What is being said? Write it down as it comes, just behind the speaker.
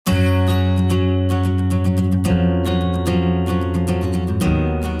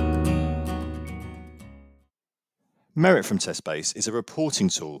MERiT from TestBase is a reporting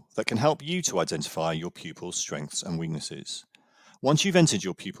tool that can help you to identify your pupils' strengths and weaknesses. Once you've entered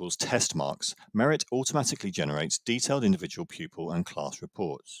your pupils' test marks, MERiT automatically generates detailed individual pupil and class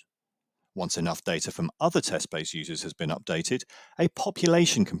reports. Once enough data from other TestBase users has been updated, a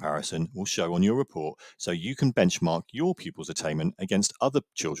population comparison will show on your report so you can benchmark your pupils' attainment against other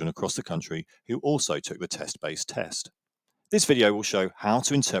children across the country who also took the TestBase test. This video will show how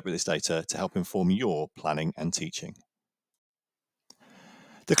to interpret this data to help inform your planning and teaching.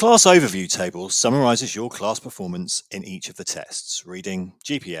 The class overview table summarizes your class performance in each of the tests, reading,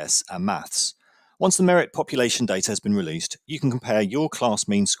 GPS, and maths. Once the MERiT population data has been released, you can compare your class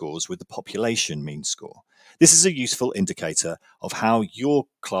mean scores with the population mean score. This is a useful indicator of how your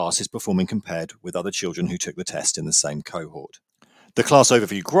class is performing compared with other children who took the test in the same cohort. The class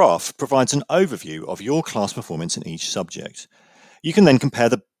overview graph provides an overview of your class performance in each subject. You can then compare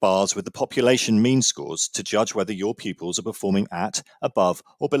the bars with the population mean scores to judge whether your pupils are performing at, above,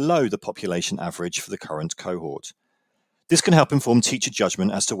 or below the population average for the current cohort. This can help inform teacher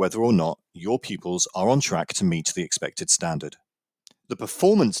judgment as to whether or not your pupils are on track to meet the expected standard. The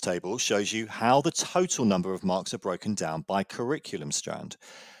performance table shows you how the total number of marks are broken down by curriculum strand.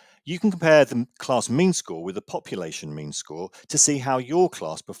 You can compare the class mean score with the population mean score to see how your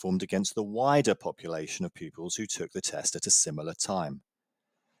class performed against the wider population of pupils who took the test at a similar time.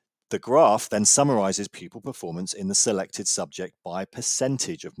 The graph then summarizes pupil performance in the selected subject by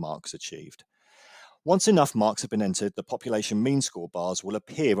percentage of marks achieved. Once enough marks have been entered, the population mean score bars will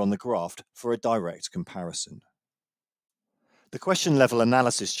appear on the graph for a direct comparison. The question level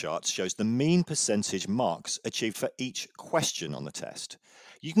analysis chart shows the mean percentage marks achieved for each question on the test.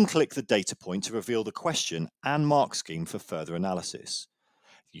 You can click the data point to reveal the question and mark scheme for further analysis.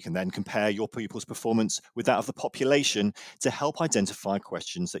 You can then compare your pupils' performance with that of the population to help identify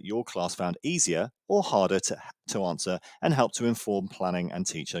questions that your class found easier or harder to answer and help to inform planning and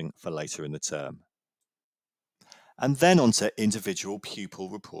teaching for later in the term. And then onto individual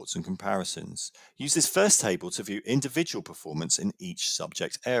pupil reports and comparisons. Use this first table to view individual performance in each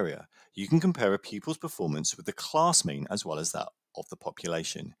subject area. You can compare a pupil's performance with the class mean as well as that of the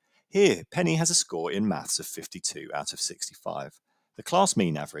population. Here, Penny has a score in maths of 52 out of 65. The class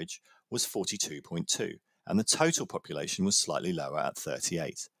mean average was 42.2, and the total population was slightly lower at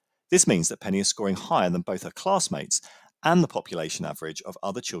 38. This means that Penny is scoring higher than both her classmates and the population average of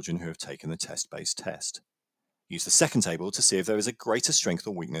other children who have taken the test-based test. Use the second table to see if there is a greater strength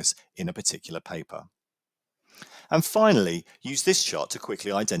or weakness in a particular paper. And finally, use this chart to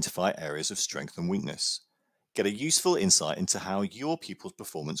quickly identify areas of strength and weakness. Get a useful insight into how your pupil's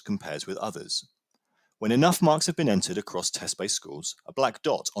performance compares with others. When enough marks have been entered across test-based schools, a black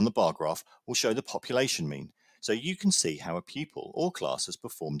dot on the bar graph will show the population mean, so you can see how a pupil or class has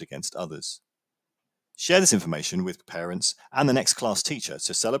performed against others. Share this information with parents and the next class teacher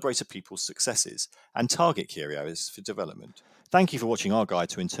to celebrate a pupil's successes and target key areas for development. Thank you for watching our guide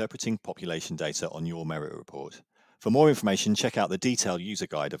to interpreting population data on your MERiT report. For more information, check out the detailed user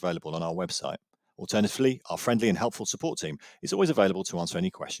guide available on our website. Alternatively, our friendly and helpful support team is always available to answer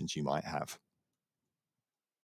any questions you might have.